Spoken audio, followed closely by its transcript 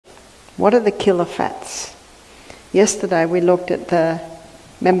What are the killer fats? Yesterday we looked at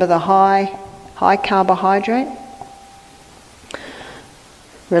remember the high carbohydrate?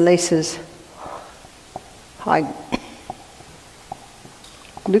 Releases high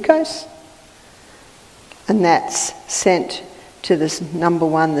glucose, and that's sent to this number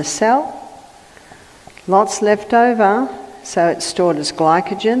one, the cell. Lots left over, so it's stored as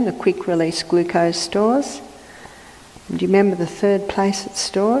glycogen, the quick release glucose stores. And do you remember the third place it's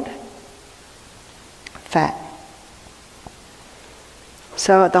stored? Fat.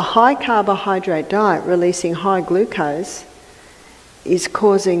 So the high carbohydrate diet releasing high glucose is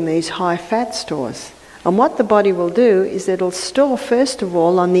causing these high fat stores. And what the body will do is it'll store first of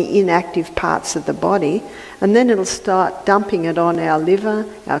all on the inactive parts of the body, and then it'll start dumping it on our liver,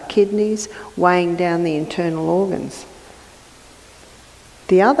 our kidneys, weighing down the internal organs.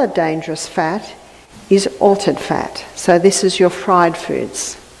 The other dangerous fat is altered fat. So this is your fried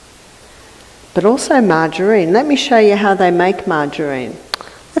foods. But also margarine. Let me show you how they make margarine.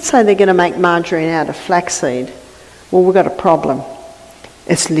 Let's say they're going to make margarine out of flaxseed. Well, we've got a problem.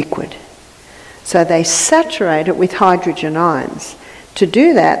 It's liquid. So they saturate it with hydrogen ions. To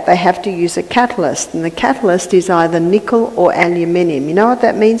do that, they have to use a catalyst, and the catalyst is either nickel or aluminium. You know what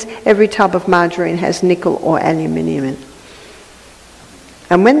that means? Every tub of margarine has nickel or aluminium in it.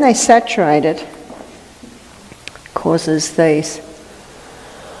 And when they saturate it, it causes these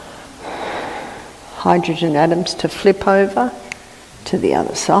hydrogen atoms to flip over to the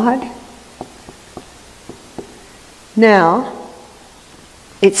other side. Now,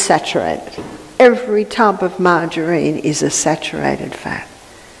 it's saturated. Every tub of margarine is a saturated fat.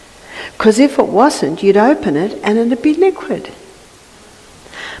 Because if it wasn't, you'd open it and it'd be liquid.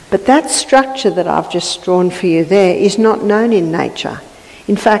 But that structure that I've just drawn for you there is not known in nature.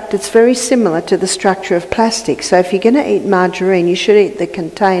 In fact, it's very similar to the structure of plastic. So if you're going to eat margarine, you should eat the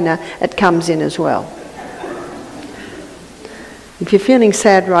container it comes in as well. If you're feeling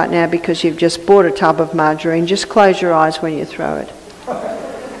sad right now because you've just bought a tub of margarine, just close your eyes when you throw it.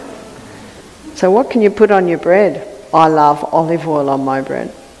 So what can you put on your bread? I love olive oil on my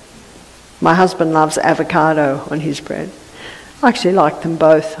bread. My husband loves avocado on his bread. I actually like them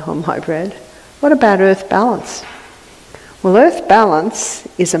both on my bread. What about Earth Balance? Well, Earth Balance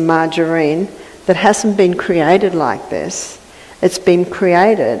is a margarine that hasn't been created like this. It's been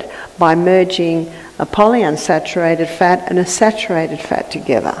created by merging a polyunsaturated fat and a saturated fat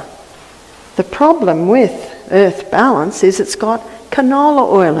together. The problem with Earth Balance is it's got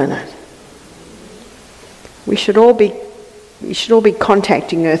canola oil in it. We should all be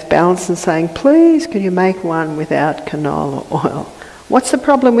contacting Earth Balance and saying, please, can you make one without canola oil? What's the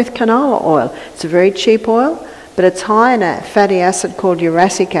problem with canola oil? It's a very cheap oil, but it's high in a fatty acid called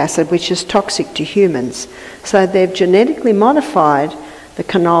uracic acid, which is toxic to humans. So they've genetically modified the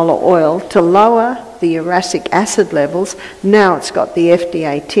canola oil to lower the uracic acid levels. Now it's got the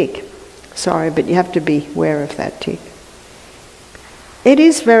FDA tick. Sorry, but you have to be aware of that tick. It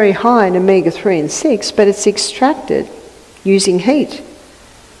is very high in omega-3 and 6, but it's extracted using heat.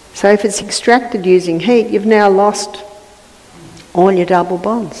 So if it's extracted using heat, you've now lost all your double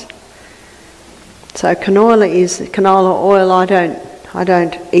bonds. So canola oil, I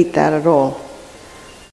don't eat that at all.